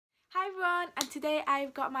Hi everyone, and today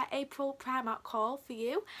I've got my April Primark haul for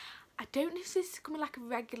you. I don't know if this is becoming like a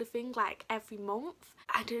regular thing, like every month.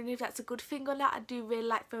 I don't know if that's a good thing or not. I do really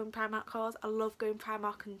like filming Primark hauls. I love going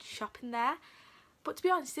Primark and shopping there. But to be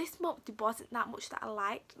honest, this month there wasn't that much that I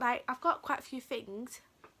liked. Like, I've got quite a few things,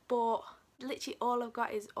 but literally all I've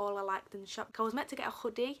got is all I liked in the shop. I was meant to get a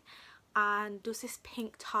hoodie, and there was this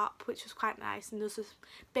pink top which was quite nice, and there was this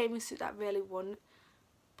bathing suit that I really wanted.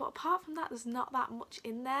 But apart from that, there's not that much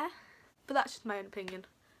in there. But that's just my own opinion.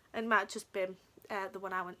 It might have just been the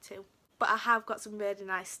one I went to. But I have got some really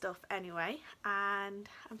nice stuff anyway. And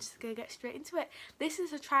I'm just going to get straight into it. This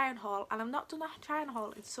is a try-on haul. And I've not done a try-on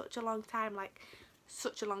haul in such a long time. Like,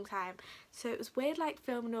 such a long time. So it was weird, like,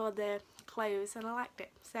 filming all the clothes. And I liked it.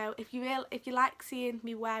 So if you like seeing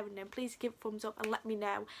me wearing them, please give a thumbs up and let me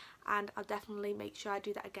know. And I'll definitely make sure I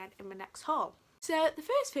do that again in my next haul. So the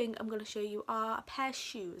first thing I'm going to show you are a pair of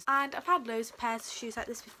shoes, and I've had loads of pairs of shoes like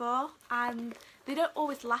this before, and they don't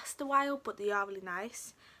always last a while, but they are really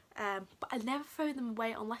nice. But I never throw them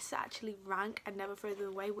away unless it's actually rank. I never throw them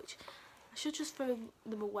away, which I should just throw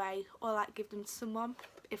them away or like give them to someone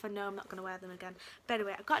if I know I'm not going to wear them again. But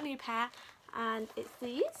anyway, I got a new pair, and it's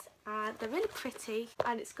these, and they're really pretty,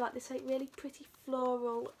 and it's got this like really pretty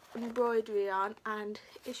floral embroidery on, and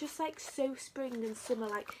it's just like so spring and summer.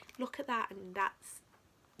 Like, look at that, and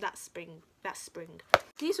that's spring.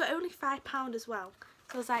 These were only £5 as well,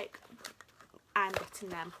 so I was like, I'm getting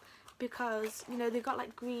them because, you know, they've got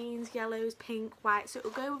like greens, yellows, pink, white, so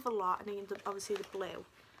it'll go with a lot, and then obviously the blue.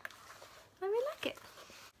 I really like it.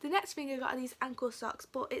 The next thing I got are these ankle socks,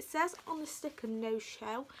 but it says on the sticker no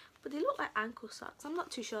show, but they look like ankle socks. I'm not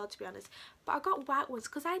too sure, to be honest. But I got white ones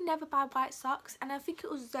because I never buy white socks, and I think it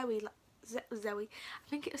was Zoe. I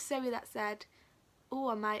think it was Zoe that said, "Oh,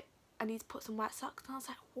 I need to put some white socks." And I was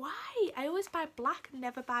like, why? I always buy black and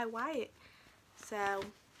never buy white. So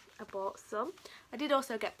I bought some. I did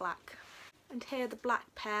also get black. And here the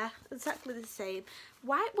black pair, exactly the same.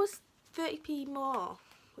 White was 30p more,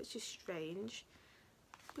 which is strange.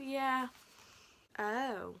 But yeah.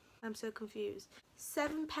 Oh, I'm so confused.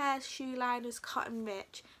 7 pairs shoe liners cotton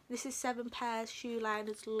rich. This is 7 pairs shoe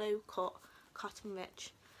liners low cut cotton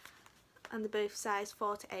rich. And they're both size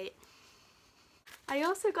 4 to 8. I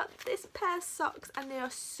also got this pair of socks, and they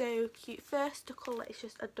are so cute. First, the colour is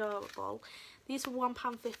just adorable. These were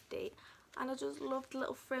 £1.50, and I just love the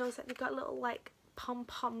little frills. Like, they've got little like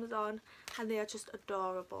pom-poms on, and they are just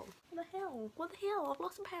adorable. What the hell? What the hell? I've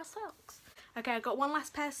lost a pair of socks. Okay, I got one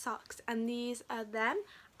last pair of socks, and these are them.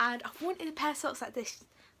 And I've wanted a pair of socks like this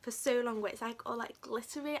for so long, where it's like all like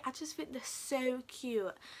glittery. I just think they're so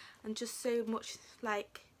cute, and just so much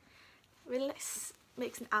like really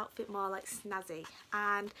makes an outfit more like snazzy.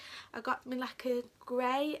 And I got me like a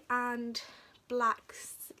grey and black,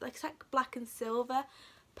 like it's like black and silver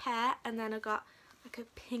pair, and then I got like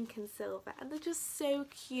a pink and silver, and they're just so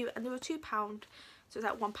cute, and they were £2, so it's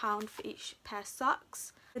like £1 for each pair of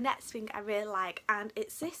socks. The next thing I really like, and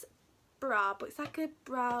it's this bra, but it's like a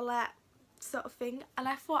bralette sort of thing, and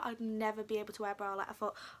I thought I'd never be able to wear a bralette. I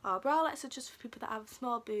thought, oh, bralettes are just for people that have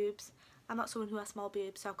small boobs. I'm not someone who has small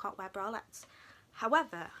boobs, so I can't wear bralettes.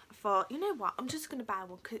 However, I thought, you know what, I'm just going to buy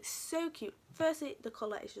one because it's so cute. Firstly, the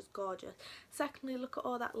colour is just gorgeous. Secondly, look at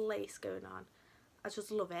all that lace going on. I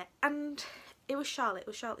just love it. And it was Charlotte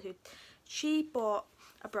who, she bought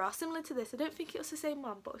a bra similar to this. I don't think it was the same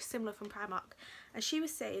one, but it was similar from Primark. And she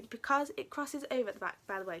was saying, because it crosses over at the back,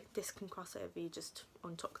 by the way, this can cross over, you just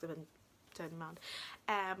untuck them and turn them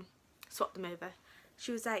around, swap them over.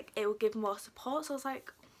 She was like, it will give more support. So I was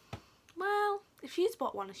like, well, if she's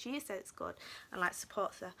bought one and she said it's good and like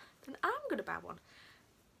supports her, then I'm gonna buy one.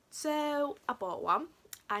 So I bought one,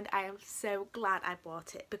 and I am so glad I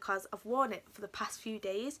bought it because I've worn it for the past few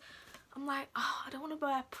days. I'm like, oh, I don't want to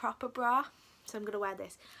wear a proper bra, so I'm gonna wear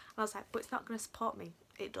this. And I was like, but it's not gonna support me.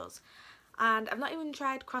 It does. And I've not even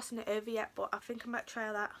tried crossing it over yet, but I think I might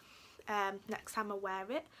try that next time I wear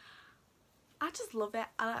it. I just love it.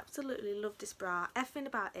 I absolutely love this bra. Everything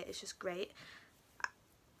about it is just great.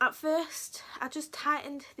 At first, I just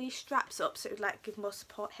tightened these straps up so it would like give more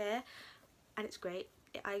support here, and it's great.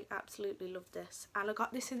 I absolutely love this, and I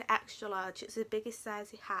got this in extra large. It's the biggest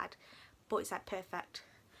size it had, but it's like perfect.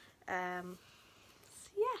 So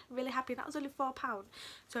yeah, really happy. That was only £4,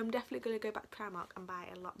 so I'm definitely going to go back to Primark and buy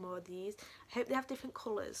a lot more of these. I hope they have different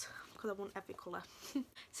colours because I want every colour.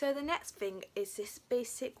 So the next thing is this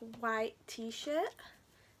basic white t-shirt.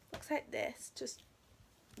 Looks like this, just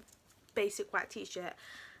basic white t-shirt.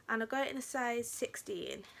 And I got it in a size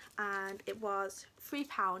 16, and it was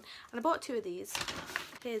 £3, and I bought 2 of these.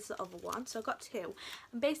 Here's the other one, so I got 2,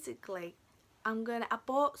 and basically I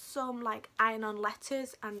bought some like iron-on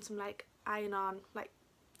letters and some like iron-on like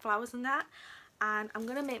flowers and that, and I'm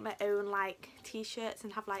gonna make my own like t-shirts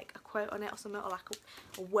and have like a quote on it or something, or like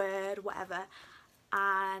a word, whatever,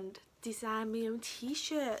 and design my own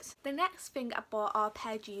t-shirts. The next thing I bought are a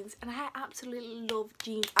pair of jeans, and I absolutely love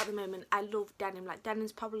jeans at the moment. I love denim. Like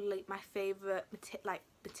denim's probably like my favourite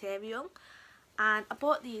material, and I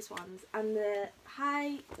bought these ones, and the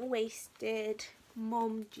high-waisted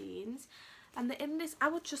mum jeans, and they're in this, I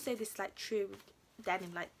would just say this is like true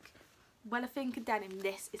denim. Like when I think of denim,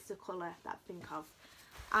 this is the colour that I think of,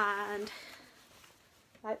 and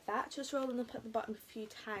like that, just rolling up at the bottom a few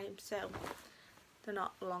times so they're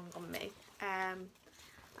not long on me, and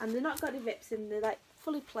they're not got any rips in, they're like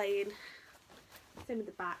fully plain, same with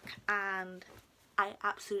the back, and I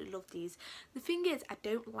absolutely love these. The thing is, I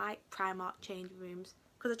don't like Primark changing rooms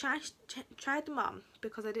because I tried them on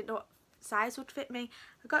because I didn't know what size would fit me.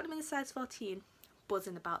 I got them in the size 14,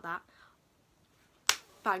 buzzing about that,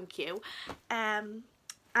 thank you, and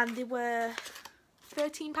they were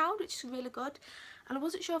 £13, which is really good, and I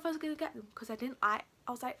wasn't sure if I was going to get them because I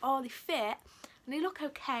was like, oh, they fit and they look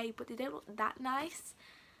okay, but they don't look that nice,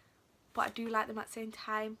 but I do like them at the same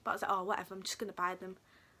time. But I was like, oh, whatever, I'm just going to buy them.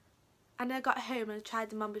 And I got home and I tried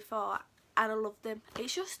them on before and I loved them.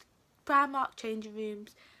 It's just Primark changing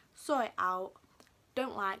rooms, sort it out,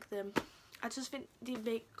 don't like them. I just think they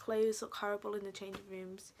make clothes look horrible in the changing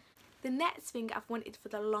rooms. The next thing I've wanted for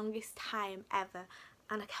the longest time ever,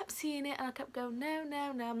 and I kept seeing it and I kept going, no,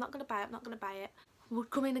 no, no, I'm not going to buy it, I'm not going to buy it. Would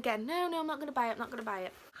come in again, no, no, I'm not going to buy it, I'm not going to buy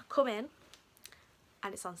it. I come in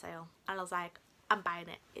and it's on sale, and I was like, I'm buying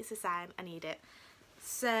it, it's a sign, I need it.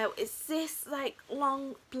 So it's this like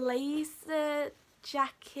long blazer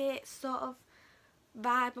jacket sort of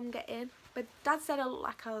vibe I'm getting. But Dad said I look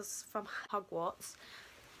like I was from Hogwarts,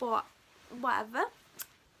 but whatever,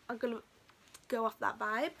 I'm gonna go off that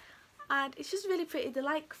vibe. And it's just really pretty. They're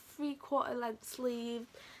like 3/4 length sleeve.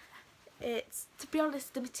 It's, to be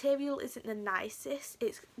honest, the material isn't the nicest.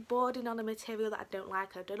 It's bordering on a material that I don't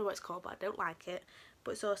like. I don't know what it's called, but I don't like it.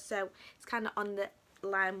 But it's also, it's kind of on the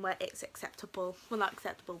line where it's acceptable. Well, not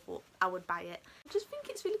acceptable, but I would buy it. I just think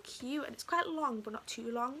it's really cute, and it's quite long, but not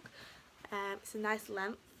too long. It's a nice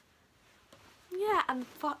length. Yeah, and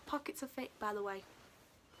the pockets are fake, by the way.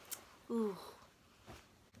 Ooh.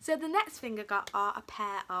 So the next thing I got are a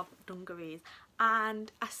pair of dungarees,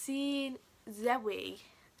 and I seen Zoe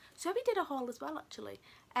did a haul as well, actually.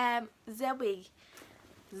 Zoe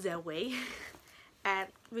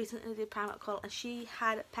recently did a Primark haul, and she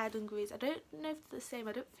had a pair of dungarees. I don't know if they're the same,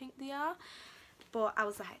 I don't think they are, but I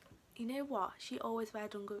was like, you know what, she always wears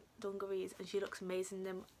dungarees and she looks amazing in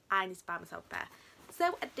them. I need to buy myself a pair.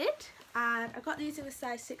 So I did, and I got these in a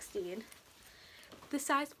size 16. The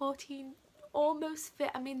size 14 almost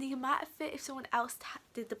fit. I mean, they might have fit if someone else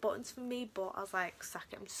did the buttons for me, but I was like, suck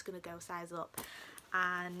it, I'm just gonna go size up,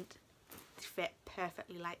 and they fit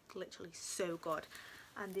perfectly, like literally so good.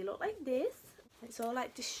 And they look like this. It's all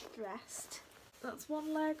like distressed. That's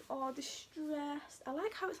one leg, all distressed. I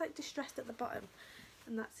like how it's like distressed at the bottom,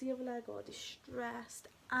 and that's the other leg, all distressed,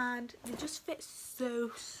 and they just fit so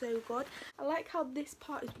good. I like how this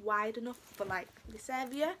part is wide enough for like this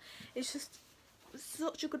area. It's just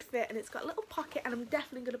such a good fit, and it's got a little pocket, and I'm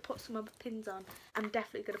definitely going to put some of my pins on. I'm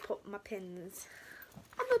definitely going to put my pins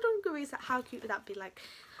on the dungarees. Like, how cute would that be? Like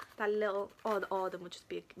that little, or the order would just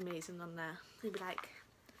be amazing on there. It'd be like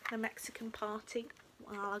a Mexican party.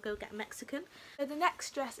 Well, I'll go get a Mexican. So the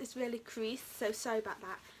next dress is really creased, so sorry about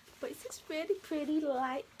that, but it's this really pretty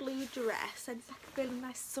light blue dress, and it's like a really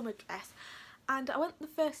nice summer dress. And I went the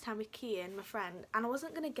first time with Kian, my friend, and I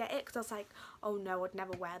wasn't going to get it because I was like, oh no, I'd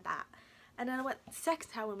never wear that. And then I went the second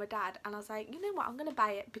time with my dad, and I was like, you know what, I'm going to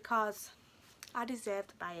buy it because I deserve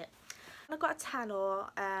to buy it. And I got a tan, or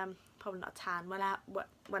probably not a tan,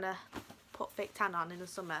 when I put fake tan on in the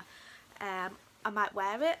summer, I might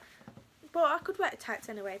wear it. But I could wear it tights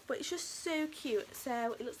anyway. But it's just so cute.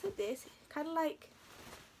 So it looks like this, kind of like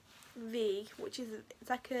V, which is, it's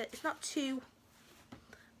like a, it's not too,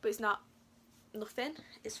 but it's not nothing.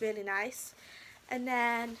 It's really nice. And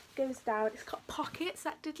then goes down. It's got pockets.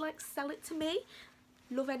 That did like sell it to me.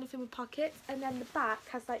 Love anything with pockets. And then the back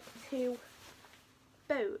has like 2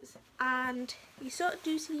 bows. And you sort of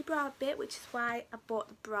do see your bra a bit, which is why I bought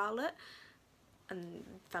the bralette and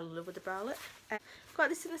fell in love with the bralette. Got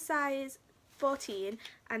this in a size 14,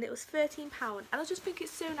 and it was £13, and I just think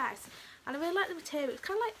it's so nice, and I really like the material. It's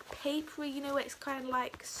kind of like papery, you know, it's kind of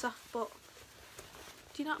like soft, but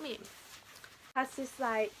do you know what I mean? It has this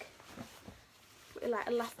like, with like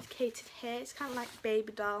elasticated hair. It's kind of like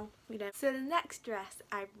baby doll, you know. So the next dress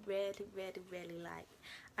I really like,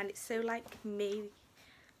 and it's so like me,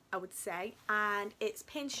 I would say, and it's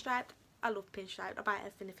pinstriped. I love pinstriped. I buy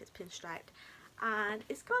everything if it's pinstriped, and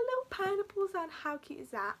it's got little pineapples on. How cute is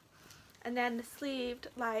that? And then the sleeved,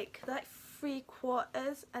 like they're like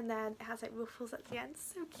 3/4, and then it has like ruffles at the end.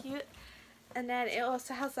 So cute. And then it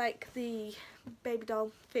also has like the baby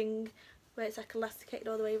doll thing where it's like elasticated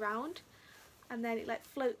all the way around, and then it like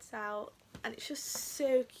floats out, and it's just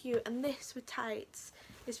so cute. And this with tights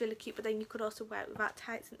is really cute, but then you could also wear it without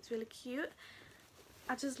tights, and it's really cute.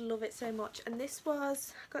 I just love it so much. And this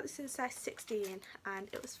was, I got this in size 16, and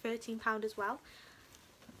it was £13 as well.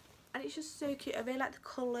 And it's just so cute. I really like the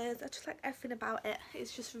colours. I just like everything about it.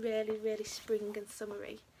 It's just really spring and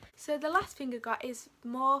summery. So the last thing I got is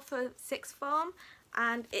more for sixth form,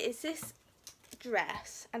 and it is this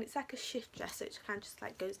dress, and it's like a shift dress, so it kind of just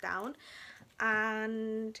like goes down,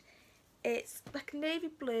 and it's like navy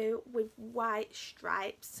blue with white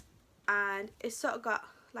stripes, and it's sort of got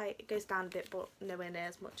like, it goes down a bit but nowhere near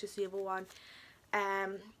as much as the other one.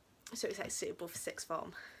 So it's like suitable for sixth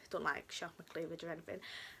form. Don't like show off my cleavage or anything.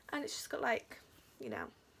 And it's just got like, you know,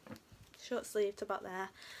 short sleeves about there,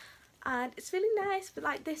 and it's really nice, but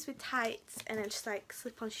like this with tights and then just like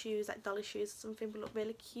slip on shoes, like dolly shoes or something, but look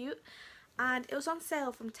really cute. And it was on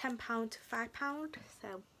sale from £10 to £5,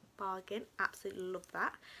 so bargain. Absolutely love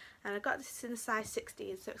that. And I got this in a size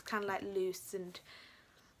 16, so it's kind of like loose and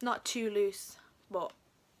not too loose, but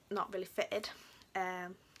not really fitted.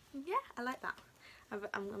 Yeah, I like that.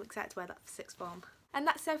 I'm excited to wear that for sixth form. And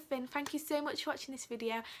that's everything. Thank you so much for watching this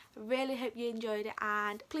video. I really hope you enjoyed it,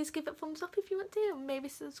 and please give it a thumbs up if you want to, and maybe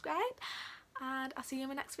subscribe, and I'll see you in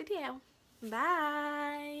my next video.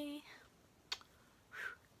 Bye.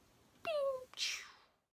 Pew.